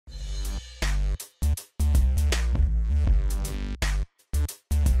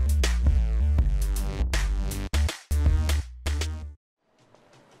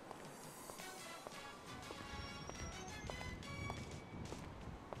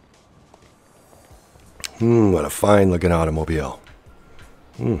What a fine looking automobile.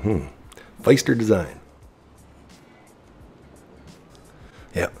 Pfister design.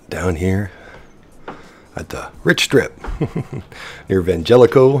 Yep, down here at the Rich Strip near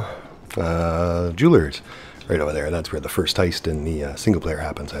Vangelico Jewelers. Right over there. That's where the first heist in the single player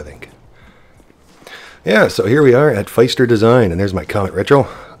happens, I think. Yeah, so here we are at Pfister Design, and there's my Comet Retro.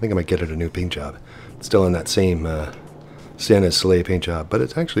 I think I might get it a new paint job. It's still in that same Santa Sleigh paint job, but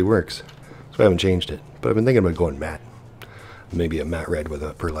it actually works. So I haven't changed it. But I've been thinking about going matte. Maybe a matte red with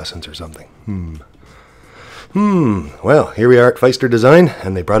a pearlescence or something. Well, here we are at Pfister Design,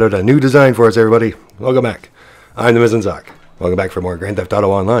 and they brought out a new design for us, everybody. Welcome back. I'm the Mizzenzock. Welcome back for more Grand Theft Auto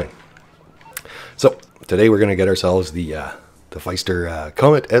Online. So, today we're going to get ourselves the Pfister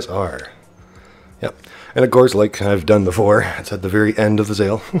Comet SR. Yep. And of course, like I've done before, it's at the very end of the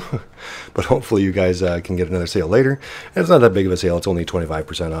sale. But hopefully you guys can get another sale later. And it's not that big of a sale. It's only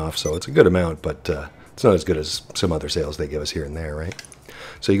 25% off, so it's a good amount, but it's not as good as some other sales they give us here and there, right?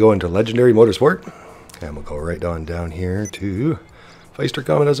 So you go into Legendary Motorsport, and we'll go right on down here to Pfister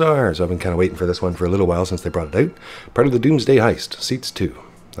Comet SR. So I've been kind of waiting for this one for a little while since they brought it out. Part of the Doomsday Heist, Seats 2.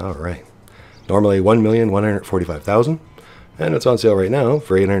 All right. Normally $1,145,000. And it's on sale right now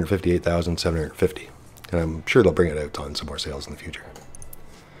for $858,750. And I'm sure they'll bring it out on some more sales in the future.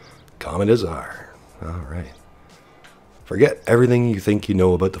 Comet SR. Alright. Forget everything you think you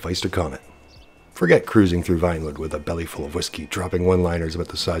know about the Pfister Comet. Forget cruising through Vinewood with a belly full of whiskey, dropping one-liners about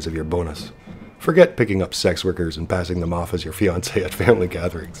the size of your bonus. Forget picking up sex workers and passing them off as your fiancé at family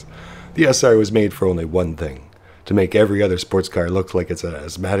gatherings. The SR was made for only one thing. To make every other sports car look like it's an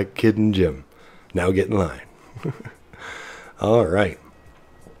asthmatic kid in gym. Now get in line. All right.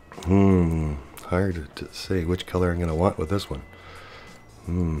 Hard to say which color I'm going to want with this one.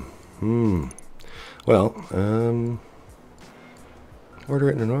 Well, order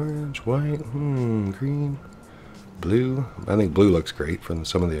it in an orange, white, green, blue. I think blue looks great from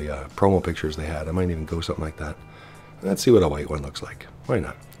some of the promo pictures they had. I might even go something like that. Let's see what a white one looks like. Why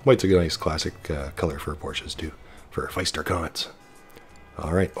not? White's a nice classic color for Porsches too, for Pfister Comets.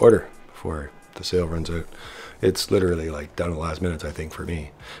 All right, order before the sale runs out. It's literally like down to the last minutes, I think, for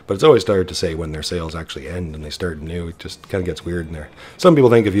me. But it's always started to say when their sales actually end and they start new. It just kind of gets weird in there. Some people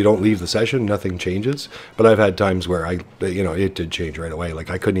think if you don't leave the session, nothing changes. But I've had times where it did change right away.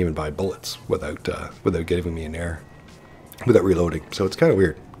 Like I couldn't even buy bullets without giving me an error, without reloading. So it's kind of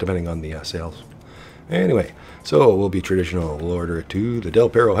weird depending on the sales. Anyway, so we'll be traditional. We'll order it to the Del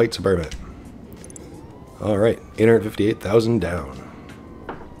Perro Heights apartment. All right, $858,000 down.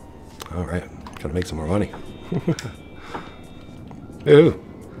 All right, gotta make some more money. Ooh.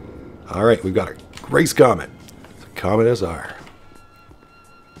 All right, we've got a race Comet. It's a Comet SR.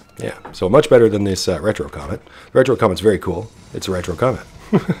 Yeah, so much better than this Retro Comet. The Retro Comet's very cool. It's a Retro Comet.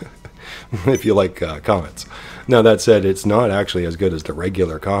 If you like comets. Now, that said, it's not actually as good as the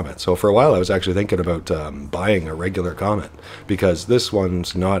regular Comet. So for a while, I was actually thinking about buying a regular Comet because this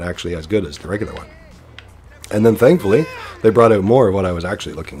one's not actually as good as the regular one. And then thankfully, they brought out more of what I was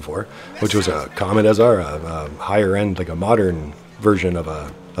actually looking for, which was a Comet SR, a higher end, like a modern version of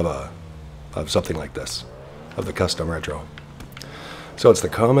something like this, of the custom retro. So it's the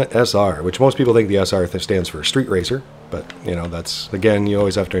Comet SR, which most people think the SR stands for Street Racer, but that's, again, you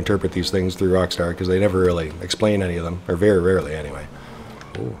always have to interpret these things through Rockstar because they never really explain any of them, or very rarely anyway.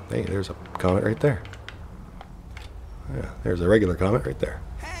 Oh, hey, there's a Comet right there. Yeah, there's a regular Comet right there.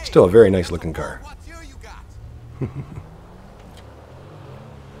 Still a very nice looking car.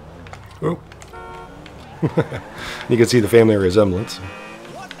 Oh. You can see the family resemblance.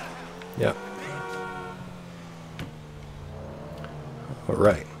 Yeah. All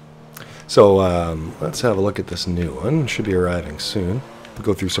right. So let's have a look at this new one. Should be arriving soon. We'll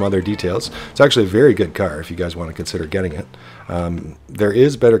go through some other details. It's actually a very good car if you guys want to consider getting it. There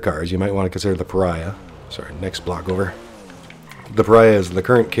is better cars. You might want to consider the Pariah. Sorry, next block over. The Pariah is the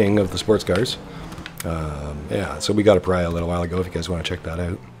current king of the sports cars. Yeah, so we got a Pariah a little while ago if you guys want to check that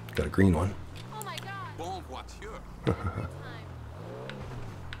out. Got a green one. Oh my God.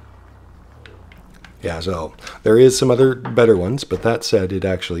 Yeah, so there is some other better ones, but that said, it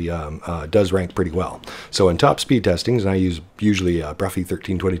actually does rank pretty well. So in top speed testings, and I use usually Bruffy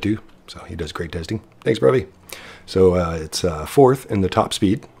 1322, so he does great testing. Thanks, Bruffy. So it's fourth in the top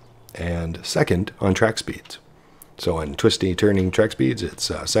speed and second on track speeds. So in twisty, turning track speeds,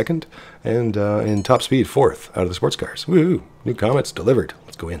 it's second, and in top speed, fourth out of the sports cars. Woohoo! New Comets delivered.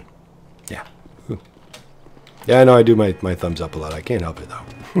 Let's go in. Yeah. Woo. Yeah, I know I do my thumbs up a lot. I can't help it,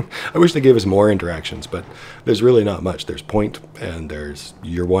 though. I wish they gave us more interactions, but there's really not much. There's point, and there's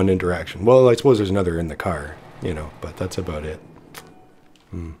your one interaction. Well, I suppose there's another in the car, but that's about it.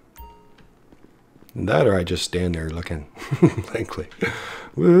 That or I just stand there looking blankly.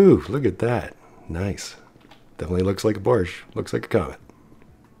 Woo, look at that. Nice. Definitely looks like a Porsche. Looks like a Comet.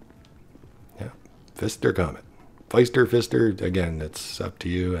 Yeah, Pfister Comet. Pfister, again, it's up to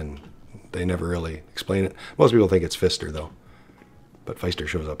you, and they never really explain it. Most people think it's Pfister, though. But Pfister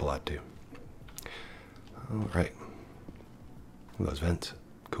shows up a lot, too. All right. Those vents.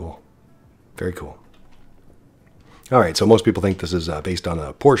 Cool. Very cool. All right, so most people think this is based on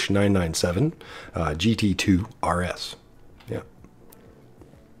a Porsche 997 GT2 RS. Yeah.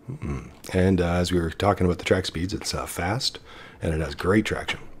 And as we were talking about the track speeds, it's fast, and it has great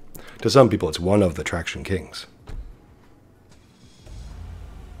traction. To some people, it's one of the traction kings.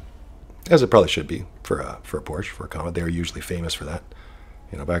 As it probably should be for a Porsche, for a Comet. They were usually famous for that.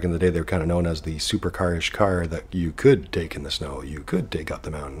 You know, back in the day, they were kind of known as the supercar-ish car that you could take in the snow, you could take up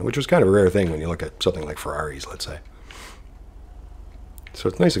the mountain, which was kind of a rare thing when you look at something like Ferraris, let's say. So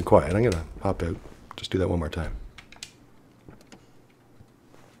it's nice and quiet. I'm going to hop out. Just do that one more time.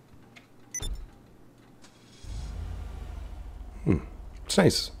 It's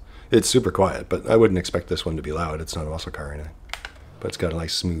nice. It's super quiet, but I wouldn't expect this one to be loud. It's not a muscle car or anything. But it's got a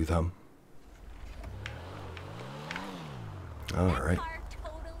nice smooth hum. All right.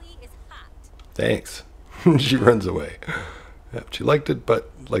 Thanks. She runs away. Yep, she liked it,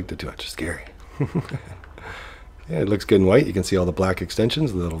 but liked it too much. Scary. Yeah, it looks good in white. You can see all the black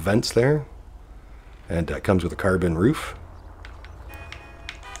extensions, the little vents there. And it comes with a carbon roof.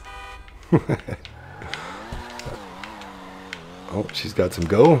 Oh, she's got some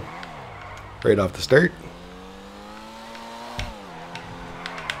go. Right off the start.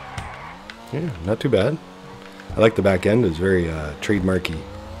 Yeah, not too bad. I like the back end. It's very trademarky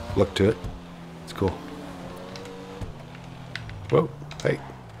look to it. It's cool. Whoa, hey,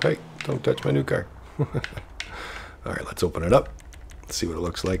 don't touch my new car. All right, let's open it up. Let's see what it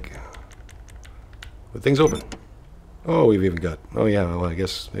looks like with things open. Oh, we've even got, oh yeah, well, I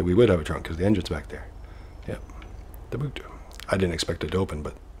guess we would have a trunk because the engine's back there. Yep, the boot. I didn't expect it to open,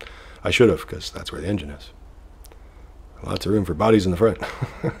 but I should have because that's where the engine is. Lots of room for bodies in the front.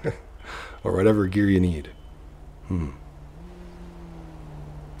 Or whatever gear you need.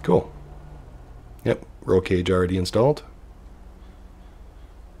 Cool. Yep, roll cage already installed.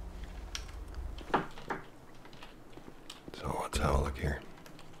 So let's have a look here.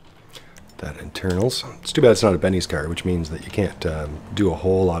 That internals. It's too bad it's not a Benny's car, which means that you can't do a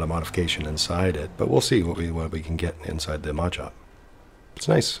whole lot of modification inside it. But we'll see what we can get inside the mod shop. It's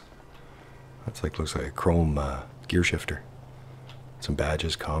nice. That's like, looks like a chrome gear shifter. Some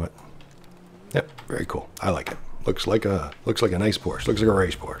badges, Comet. Yep, very cool. I like it. Looks like a nice Porsche. Looks like a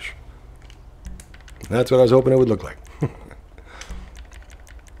race Porsche. That's what I was hoping it would look like.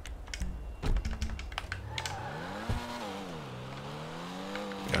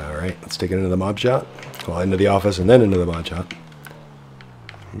 All right, let's take it into the mod shop. Well, into the office and then into the mod shop.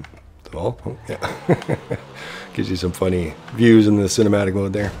 Oh, yeah. Gives you some funny views in the cinematic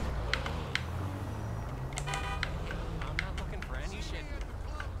mode there.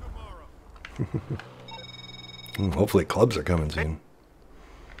 Hopefully clubs are coming soon.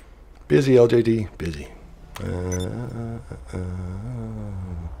 Busy, LJT, busy.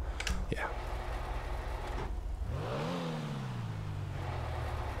 Yeah.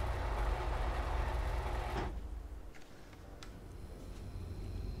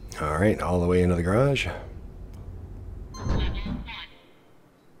 All right, all the way into the garage.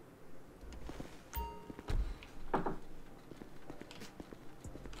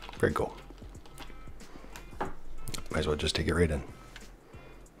 Very cool. Might as well just take it right in.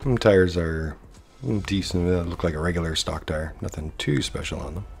 Tires are decent. They look like a regular stock tire. Nothing too special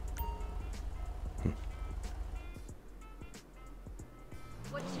on them.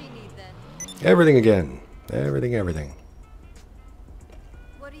 What she need then? Everything again. Everything.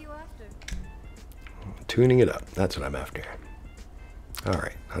 What are you after? Tuning it up. That's what I'm after. All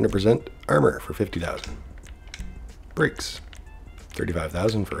right. 100% armor for 50,000. Brakes.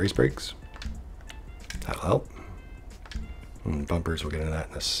 35,000 for race brakes. That'll help. Bumpers, we'll get into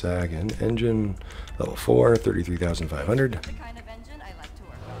that in a second. Engine, level 4, 33,500. The kind of engine I like to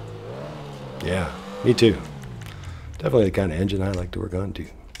work on. Yeah, me too. Definitely the kind of engine I like to work on too.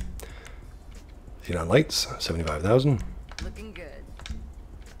 Xenon lights, 75,000. Looking good.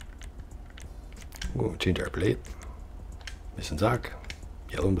 We'll change our plate. Missing Zoc,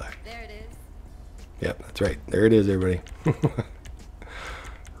 yellow and black. There it is. Yep, that's right. There it is, everybody.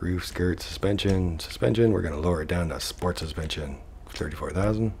 Roof, skirt, suspension. We're going to lower it down to sport suspension,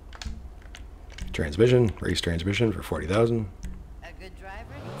 34,000. Transmission, race transmission for 40,000. A good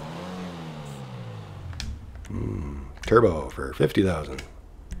driver needs Turbo for 50,000.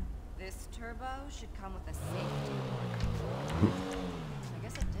 this turbo should come with a safety warning. I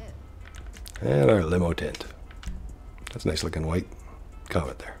guess it did. And our limo tint. That's a nice looking white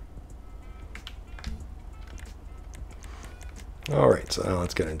Comet there. Alright, so now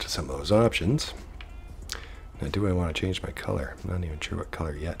let's get into some of those options. Now, do I want to change my color? I'm not even sure what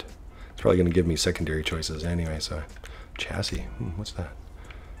color yet. It's probably going to give me secondary choices anyway, so... Chassis. What's that?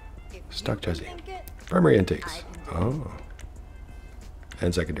 Stock chassis. Primary intakes. Oh.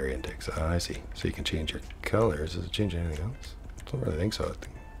 And secondary intakes. I see. So you can change your colors. Does it change anything else? I don't really think so.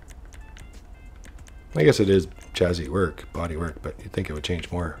 I guess it is chassis work, body work, but you'd think it would change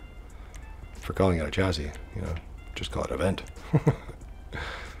more for calling it a chassis, you know. Just call it a vent.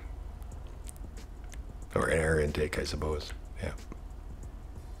 Or an air intake, I suppose. Yeah.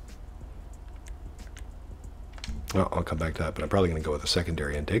 Well, I'll come back to that, but I'm probably going to go with a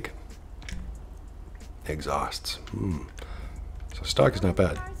secondary intake. Exhausts. So stock is not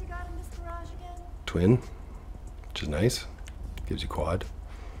bad. Twin, which is nice. Gives you quad.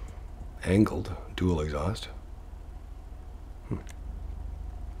 Angled, dual exhaust.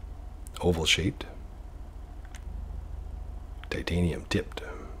 Oval shaped. Titanium tipped.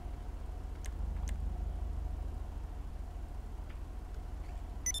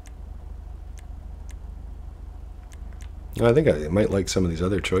 I think I might like some of these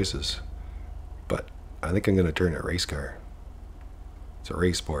other choices, but I think I'm going to turn it race car. It's a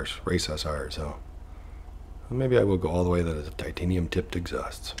race Porsche, race SR, so maybe I will go all the way to the titanium tipped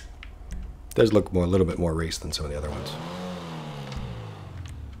exhausts. It does look a little bit more race than some of the other ones.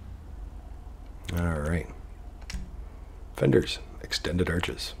 Alright. Fenders, extended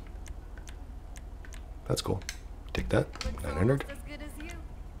arches. That's cool. Take that, 900.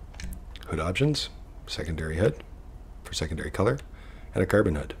 Hood options, secondary hood for secondary color, and a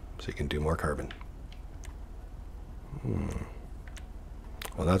carbon hood, so you can do more carbon.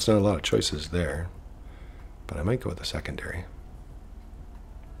 Well, that's not a lot of choices there, but I might go with the secondary.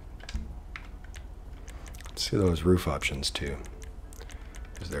 Let's see those roof options too.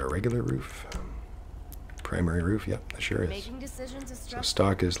 Is there a regular roof? Primary roof? Yep, there sure is. So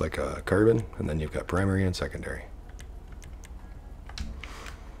stock is like a carbon, and then you've got primary and secondary.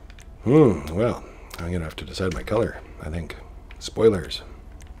 Well, I'm going to have to decide my color, I think. Spoilers.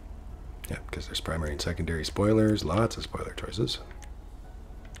 Yeah, because there's primary and secondary spoilers. Lots of spoiler choices.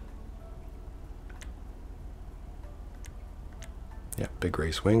 Yeah, big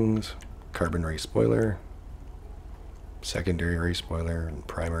race wings, carbon race spoiler, secondary race spoiler, and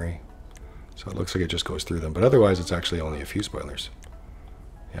primary. So it looks like it just goes through them, but otherwise it's actually only a few spoilers.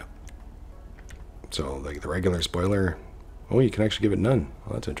 Yeah. So like the regular spoiler, oh, you can actually give it none.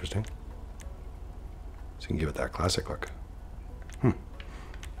 Well, that's interesting. So you can give it that classic look.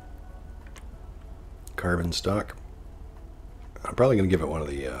 Carbon stock. I'm probably going to give it one of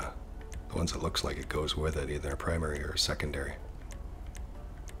the ones that looks like it goes with it, either primary or secondary.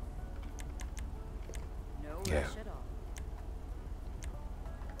 Yeah.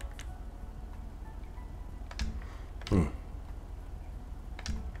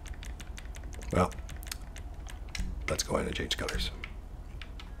 Well, let's go in and change colors.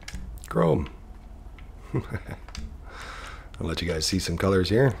 Chrome. I'll let you guys see some colors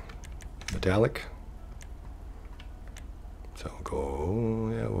here. Metallic. So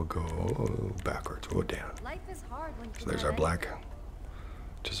we'll go backwards. We'll go down. So there's our black,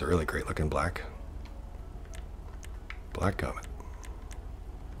 which is a really great looking black. Black Comet.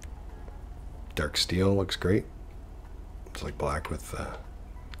 Dark steel looks great. It's like black with,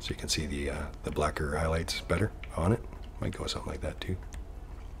 so you can see the blacker highlights better on it. Might go with something like that too.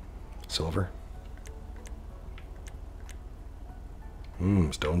 Silver.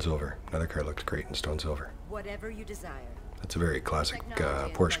 Stone silver. Another car looks great in stone silver. Whatever you desire. That's a very classic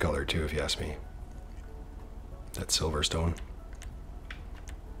Porsche color too, if you ask me. That silver stone.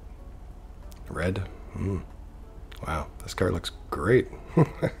 Red. Wow, this car looks great.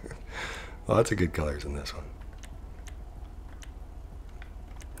 Lots of good colors in this one.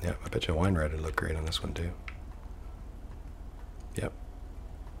 Yeah, I bet you wine red would look great on this one too. Yep.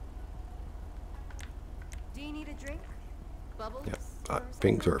 Do you need a drink? Bubbles? Yep.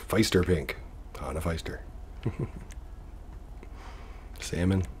 Pinks or Pfister pink on a Pfister.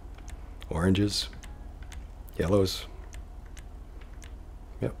 Salmon, oranges, yellows.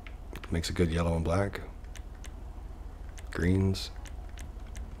 Yep, makes a good yellow and black. Greens.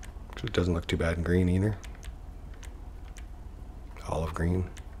 It doesn't look too bad in green either. Olive green.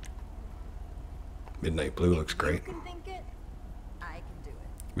 Midnight blue looks great.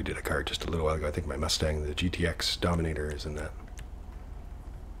 We did a car just a little while ago. I think my Mustang, the GTX Dominator, is in that.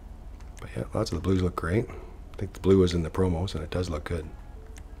 But yeah, lots of the blues look great. I think the blue was in the promos, and it does look good.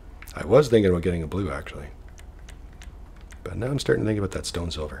 I was thinking about getting a blue, actually. But now I'm starting to think about that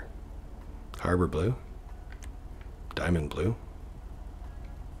stone silver. Harbor blue. Diamond blue.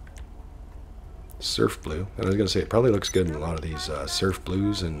 Surf blue. And I was going to say, it probably looks good in a lot of these surf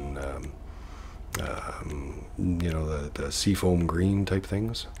blues and, you know, the seafoam green type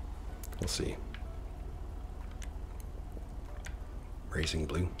things. We'll see. Racing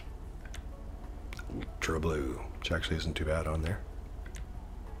blue. Ultra blue, which actually isn't too bad on there.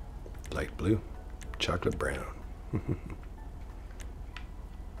 Light blue. Chocolate brown.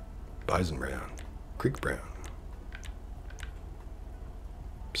 Bison brown. Creek brown.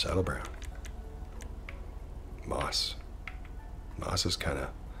 Saddle brown. Moss. Moss is kind of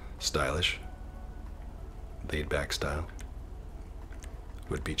stylish. Laid back style.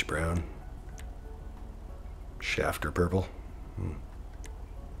 Wood beach brown. Shafter purple.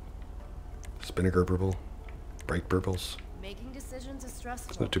 Spinnaker purple. Bright purples. Making decisions is stressful.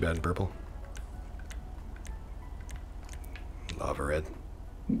 It's not too bad in purple. Lava red.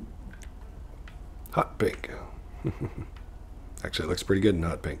 Hot pink. Actually, it looks pretty good in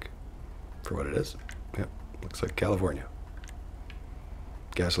hot pink for what it is. Yep, looks like California.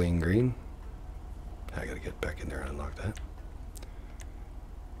 Gasoline green. I gotta get back in there and unlock that.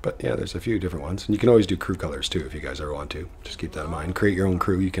 But yeah, there's a few different ones. And you can always do crew colors too if you guys ever want to. Just keep that in mind. Create your own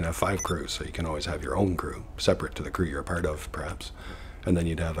crew. You can have 5 crews, so you can always have your own crew, separate to the crew you're a part of, perhaps. And then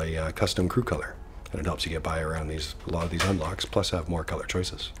you'd have a custom crew color. And it helps you get by around a lot of these unlocks, plus have more color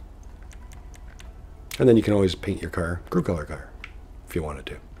choices. And then you can always paint your car, crew color car, if you wanted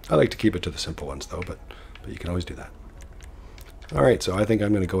to. I like to keep it to the simple ones though, but you can always do that. Alright, so I think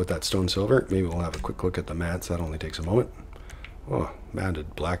I'm going to go with that stone silver. Maybe we'll have a quick look at the mats. That only takes a moment. Oh,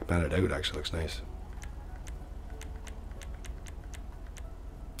 matted, black matted out actually looks nice.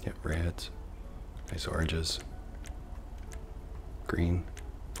 Yep, reds. Nice oranges. Green.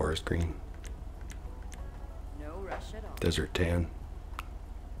 Forest green. No rush at all. Desert tan.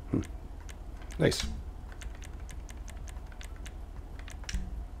 Nice.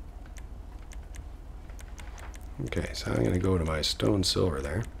 Okay, so I'm going to go to my stone silver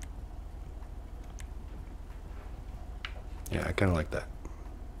there. Yeah, I kind of like that.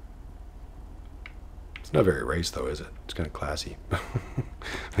 It's not very race though, is it? It's kind of classy.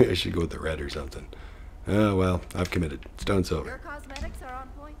 Maybe I should go with the red or something. Oh, well, I've committed. Stone silver. Your cosmetics are on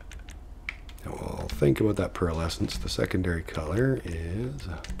point. And we'll think about that pearlescence. The secondary color is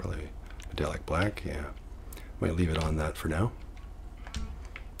probably metallic black. Yeah, might leave it on that for now.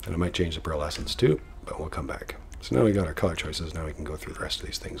 And I might change the pearlescence too, but we'll come back. So now we got our color choices. Now we can go through the rest of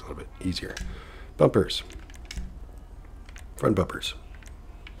these things a little bit easier. Bumpers. Front bumpers.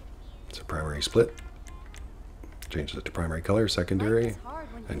 It's a primary split. Changes it to primary color, secondary,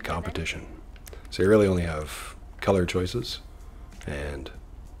 and competition. So you really only have color choices and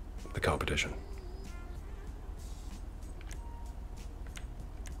the competition.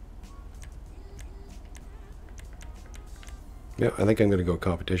 Yeah, I think I'm going to go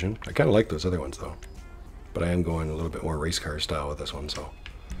competition. I kind of like those other ones though, but I am going a little bit more race car style with this one, so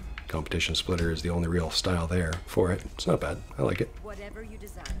competition splitter is the only real style there for it. It's not bad. I like it. Whatever you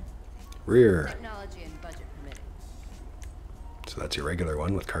desire. Rear. Technology and budget permitting. So that's your regular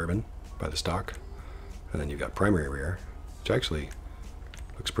one with carbon by the stock. And then you've got primary rear, which actually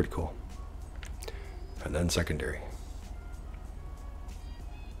looks pretty cool. And then secondary.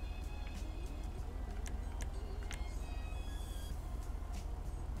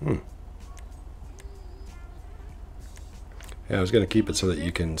 Yeah, I was going to keep it so that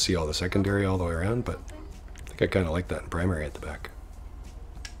you can see all the secondary all the way around, but I think I kind of like that in primary at the back.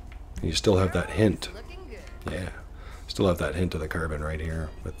 And you still have that hint. Looking good. Yeah, still have that hint of the carbon right here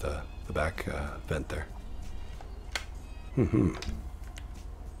with the back vent there.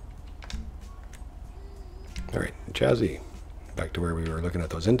 Alright, chassis. Back to where we were looking at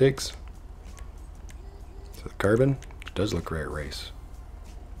those intakes. So the carbon does look rare race.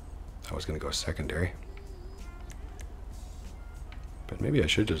 I was going to go secondary. But maybe I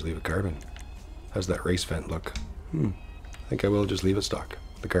should just leave it carbon. How's that race vent look? I think I will just leave it stock.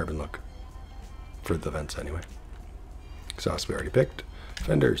 The carbon look. For the vents anyway. Exhaust we already picked.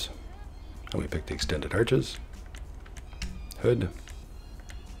 Fenders. And we picked the extended arches. Hood.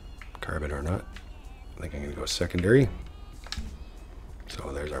 Carbon or not. I think I'm going to go secondary.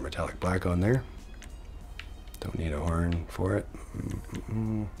 So there's our metallic black on there. Don't need a horn for it.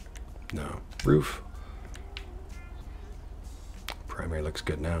 No. Roof. Primary looks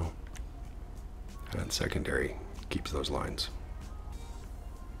good now. And secondary keeps those lines.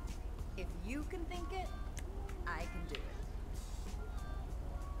 If you can think it, I can do it.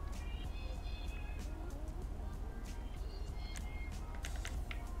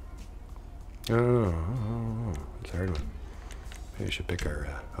 Oh, that's a hard one. Maybe we should pick our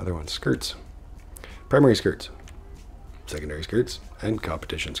other ones. Skirts. Primary skirts. Secondary skirts. And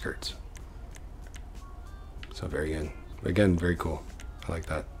competition skirts. So again, very cool. I like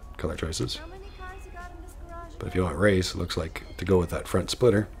that color choices. How many cars you got in this garage? But if you want race, it looks like to go with that front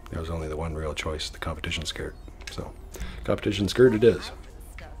splitter, there was only the one real choice, the competition skirt. So, competition skirt it is.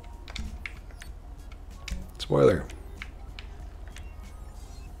 Spoiler.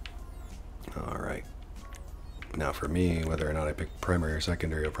 Alright. Now for me, whether or not I pick primary or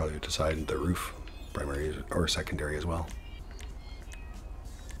secondary, I'll probably decide the roof, primary or secondary as well.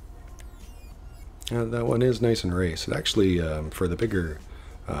 That one is nice and race. It actually, for the bigger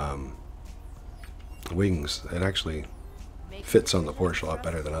wings, it actually fits on the Porsche a lot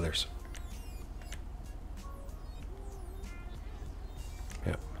better than others.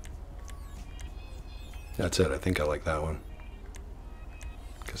 Yep. That's it. I think I like that one.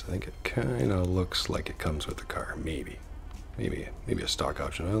 Because I think it kind of looks like it comes with the car. Maybe a stock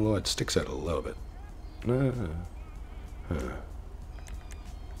option. Although it sticks out a little bit.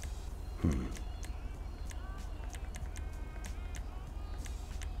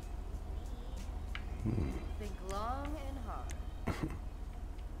 Think long and hard.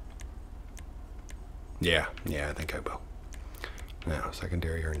 Yeah, I think I will. Now,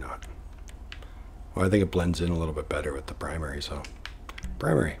 secondary or not. Well, I think it blends in a little bit better with the primary, so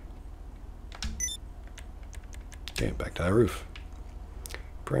primary. Okay, back to that roof.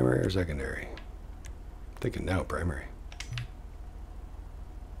 Primary or secondary? I'm thinking now primary.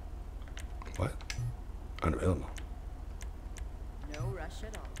 What? Unavailable. No rush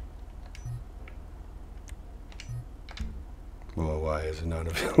at all. Well, why is it not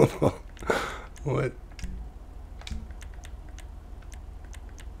available? What?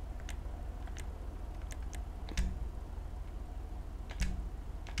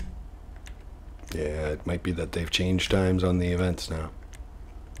 Yeah, it might be that they've changed times on the events now.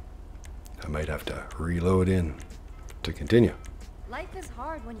 I might have to reload in to continue. Life is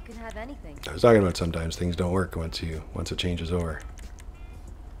hard when you can have anything. I was talking about sometimes things don't work once it changes over.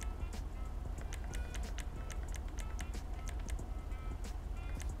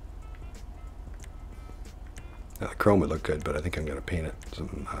 Now, the chrome would look good, but I think I'm going to paint it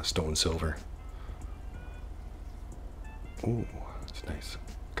some stone silver. Ooh, that's nice.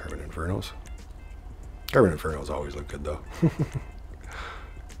 Carbon Infernos. Carbon Infernos always look good, though.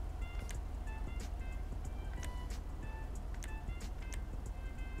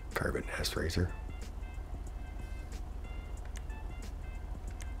 Carbon S-Racer.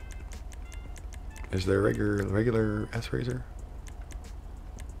 Is there a regular S-Racer?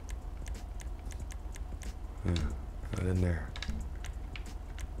 Not in there.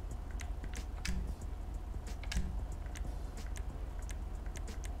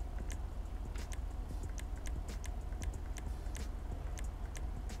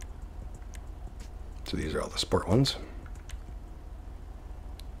 So these are all the sport ones.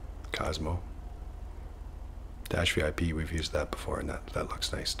 Cosmo. Dash VIP, we've used that before, and that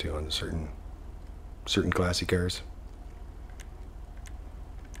looks nice too on certain classy cars.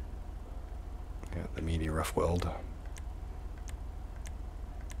 Yeah, the meaty rough weld.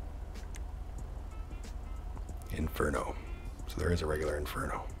 Inferno. So there is a regular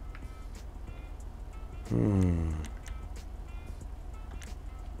Inferno.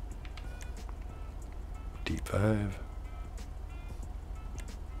 Deep 5.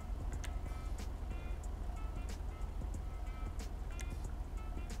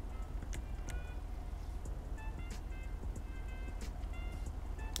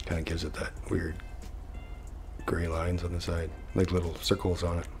 Kind of gives it that weird gray lines on the side, like little circles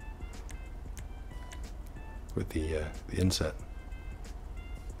on it with the inset.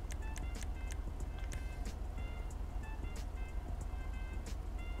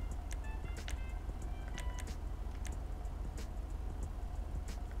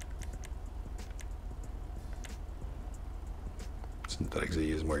 Synthetic Z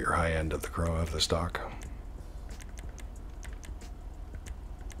is more your high end of the chrome of the stock.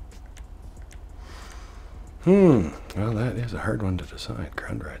 Well, that is a hard one to decide.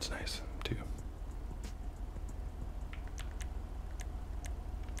 Ground ride's nice, too.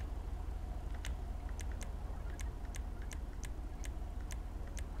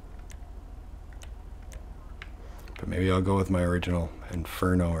 But maybe I'll go with my original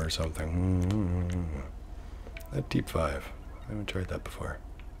Inferno or something. That Deep 5. I haven't tried that before.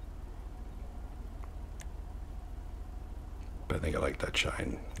 But I think I like that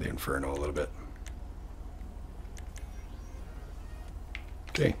shine, the Inferno, a little bit.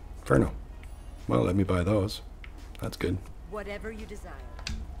 Okay, Inferno. Well, let me buy those. That's good. Whatever you desire.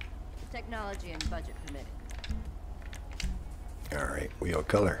 Technology and budget permitting. Alright, wheel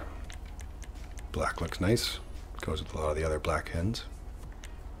color. Black looks nice. Goes with a lot of the other black hens.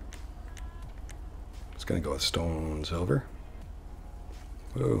 It's going to go with stone silver.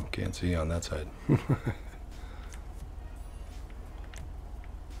 Whoa, can't see on that side.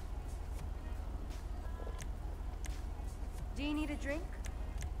 Do you need a drink?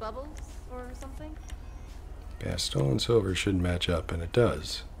 Bubbles or something? Yeah, stone silver should match up, and it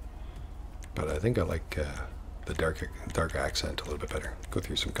does. But I think I like the dark accent a little bit better. Go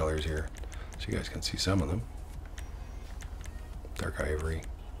through some colors here so you guys can see some of them. Dark ivory,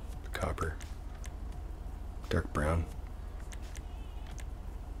 copper, dark brown,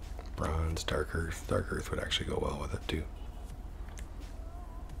 bronze, dark earth. Dark earth would actually go well with it too.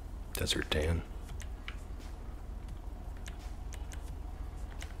 Desert tan.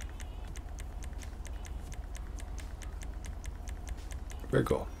 Very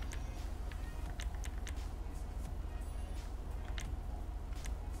cool.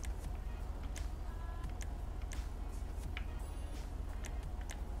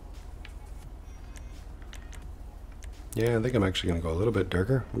 Yeah, I think I'm actually going to go a little bit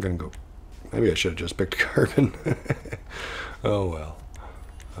darker. I'm going to go... Maybe I should have just picked carbon. Oh well.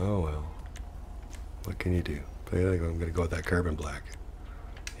 Oh well. What can you do? But I think I'm going to go with that carbon black.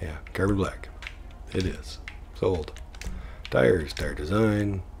 Yeah, carbon black. It is. Sold. Tires, tire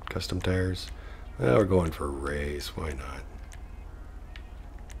design, custom tires. Well, we're going for race. Why not?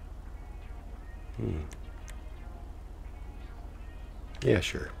 Yeah,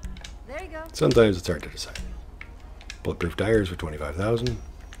 sure. There you go. Sometimes it's hard to decide. Bulletproof tires for 25,000.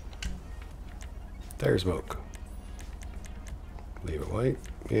 Tire smoke. Leave it white.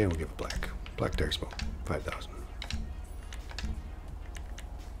 Yeah, we'll give it black. Black tire smoke. 5,000.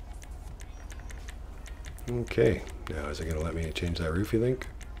 Okay. Now, is it going to let me change that roof, you think?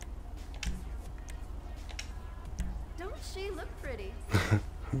 Don't she look pretty?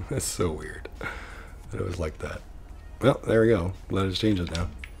 That's so weird. It was like that. Well, there we go. Let us change it now.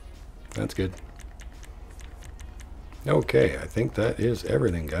 That's good. Okay, I think that is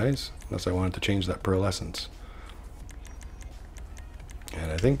everything, guys. Unless I wanted to change that pearlescence.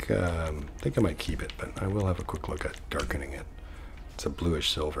 And I think I might keep it, but I will have a quick look at darkening it. It's a bluish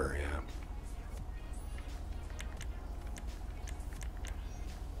silver, yeah.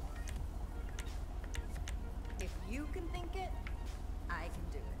 If you can think it, I can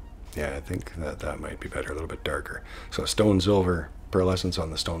do it. Yeah, I think that might be better, a little bit darker. So stone silver, pearlescence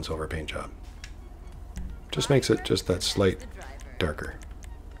on the stone silver paint job. Just makes it just that slight darker,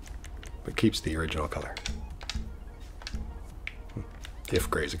 but keeps the original color. If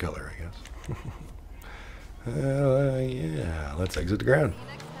gray's a color, I guess. Yeah, let's exit the ground.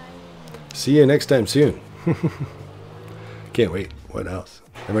 See you next time soon. Can't wait. What else?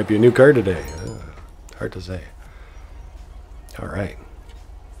 There might be a new car today. Hard to say. All right.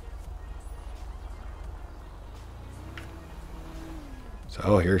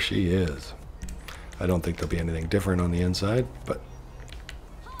 So here she is. I don't think there'll be anything different on the inside, but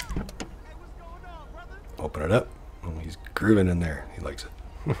open it up. Oh, he's grooving in there. He likes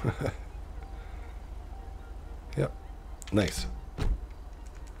it. Yep. Nice.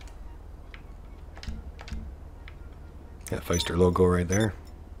 Yeah, Pfister logo right there.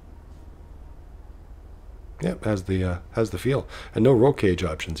 Yep, has the feel. And no roll cage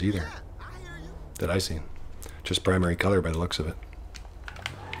options either that I seen. Just primary color by the looks of it.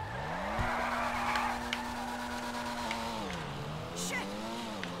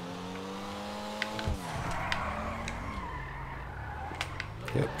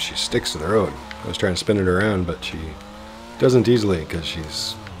 Yep, she sticks to the road. I was trying to spin it around, but she doesn't easily because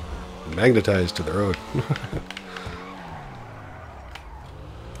she's magnetized to the road.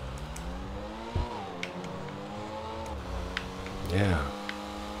 Yeah.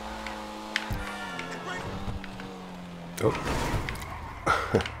 Oh.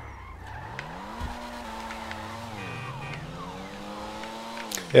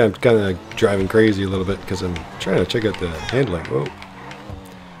 Yeah, I'm kind of driving crazy a little bit because I'm trying to check out the handling. Whoa.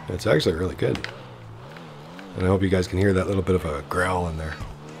 It's actually really good. And I hope you guys can hear that little bit of a growl in there.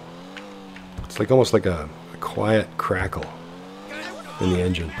 It's like almost like a quiet crackle in the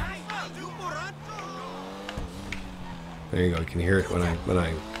engine. There you go. You can hear it when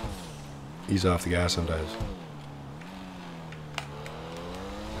I ease off the gas sometimes.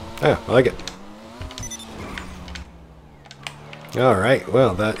 Ah, I like it. Alright,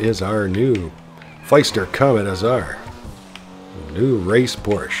 well, that is our new Pfister Comet SR. New race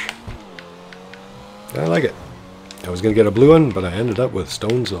Porsche. I like it. I was going to get a blue one, but I ended up with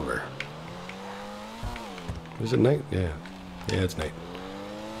stone silver. Is it night? Yeah. Yeah, it's night.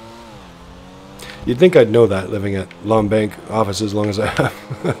 You'd think I'd know that living at Long Bank office as long as I have.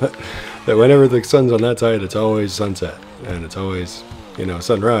 That whenever the sun's on that side, it's always sunset. And it's always, you know,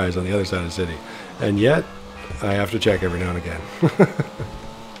 sunrise on the other side of the city. And yet, I have to check every now and again.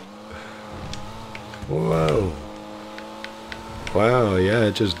 Whoa. Wow, yeah,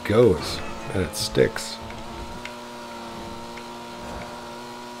 it just goes. And it sticks.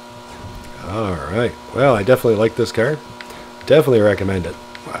 Alright. Well, I definitely like this car. Definitely recommend it.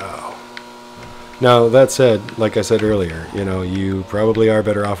 Wow. Now, that said, like I said earlier, you know, you probably are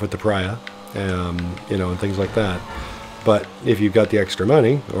better off with the Pariah, you know, and things like that. But if you've got the extra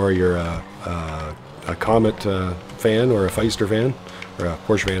money, or you're a Comet fan, or a Pfister fan, or a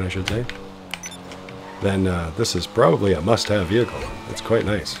Porsche fan, I should say, then this is probably a must-have vehicle. It's quite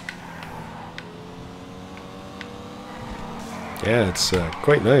nice. Yeah, it's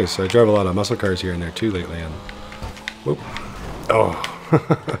quite nice. I drive a lot of muscle cars here and there too lately, and whoop. Oh,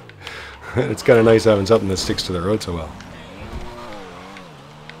 it's kind of nice having something that sticks to the road so well.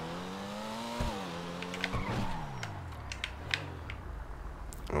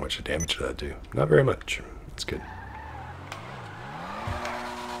 How much damage did that do? Not very much. That's good.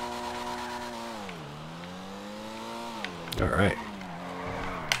 All right.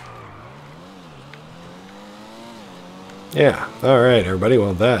 Yeah, alright everybody,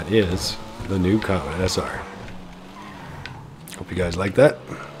 well that is the new Comet SR. Hope you guys like that.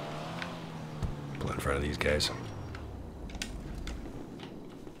 Pull in front of these guys.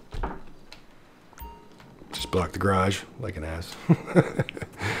 Just block the garage like an ass.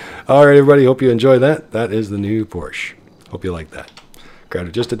 Alright everybody, hope you enjoy that. That is the new Porsche. Hope you like that. Grabbed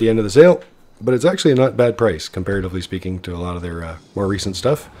it just at the end of the sale, but it's actually a not bad price, comparatively speaking to a lot of their more recent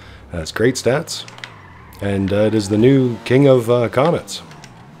stuff. It's great stats. And it is the new king of Comets.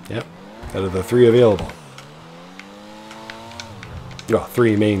 Yep, out of the 3 available. Well,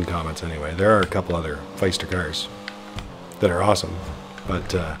 3 main Comets anyway. There are a couple other Pfister cars that are awesome,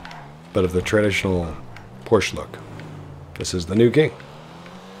 but of the traditional Porsche look, this is the new king.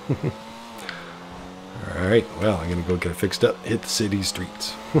 Alright, well, I'm going to go get it fixed up, hit the city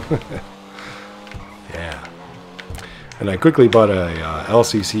streets. Yeah. And I quickly bought a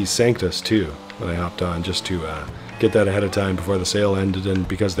LCC Sanctus too, when I hopped on, just to get that ahead of time before the sale ended, and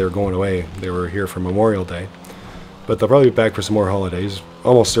because they were going away, they were here for Memorial Day. But they'll probably be back for some more holidays,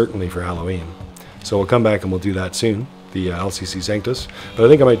 almost certainly for Halloween. So we'll come back and we'll do that soon, the LCC Sanctus. But I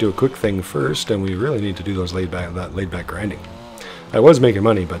think I might do a quick thing first, and we really need to do those laid back grinding. I was making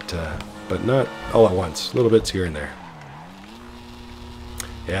money, but not all at once, little bits here and there.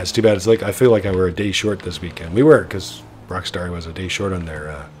 Yeah, it's too bad. It's like I feel like I were a day short this weekend. We were, because Rockstar was a day short on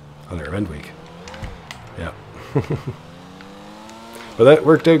their event week. Yeah. But that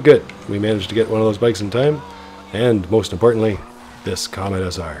worked out good. We managed to get one of those bikes in time, and most importantly, this Comet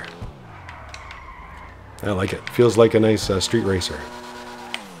SR. I like it. Feels like a nice street racer.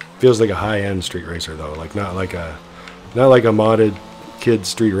 Feels like a high-end street racer though, like not like a modded kid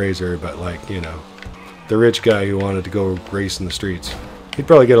street racer, but like, you know, the rich guy who wanted to go race in the streets. He'd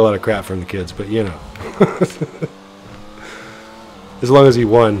probably get a lot of crap from the kids, but you know. As long as he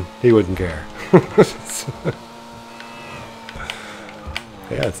won, he wouldn't care.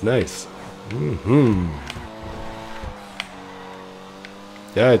 Yeah, it's nice.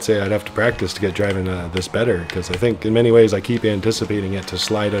 Yeah, I'd say I'd have to practice to get driving this better, because I think in many ways I keep anticipating it to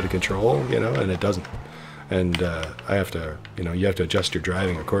slide out of control, you know, and it doesn't. And I have to, you know, you have to adjust your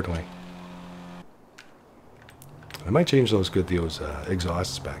driving accordingly. I might change those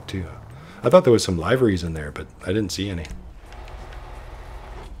exhausts back too. I thought there was some liveries in there, but I didn't see any.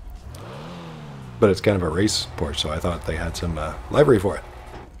 But it's kind of a race Porsche, so I thought they had some livery for it.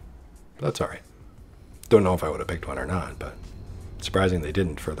 That's alright. Don't know if I would have picked one or not, but surprising they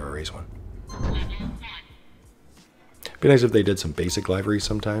didn't for the race one. Be nice if they did some basic liveries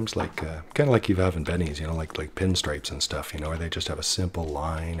sometimes, like kind of like you have in Benny's, you know, like pinstripes and stuff, you know, where they just have a simple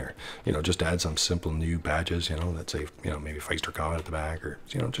line, or, you know, just add some simple new badges, you know, that say, you know, maybe Pfister Comet at the back, or,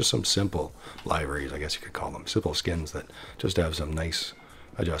 you know, just some simple liveries, I guess you could call them, simple skins that just have some nice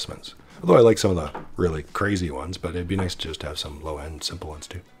adjustments. Although I like some of the really crazy ones, but it'd be nice to just have some low-end simple ones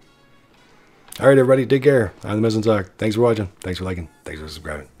too. Alright everybody, take care. I'm the Mizzenzock. Thanks for watching. Thanks for liking. Thanks for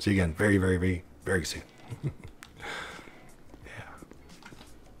subscribing. See you again very, very, very, very soon.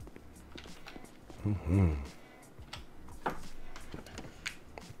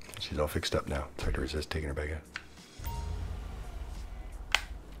 She's all fixed up now. It's hard to resist taking her back out.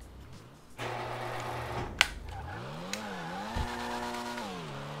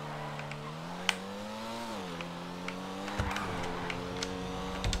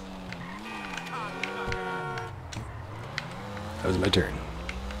 That was my turn.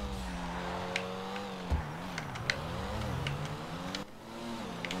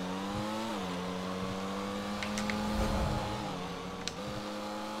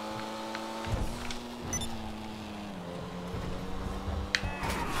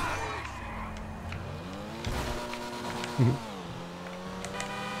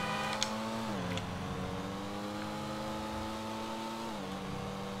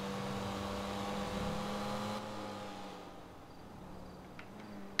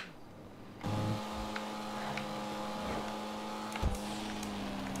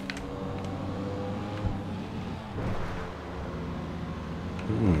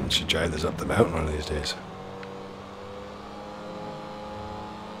 Should drive this up the mountain one of these days.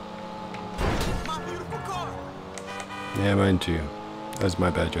 My beautiful car. Yeah, mine too. That was my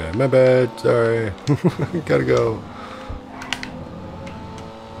bad drive. My bad. Sorry. Gotta go.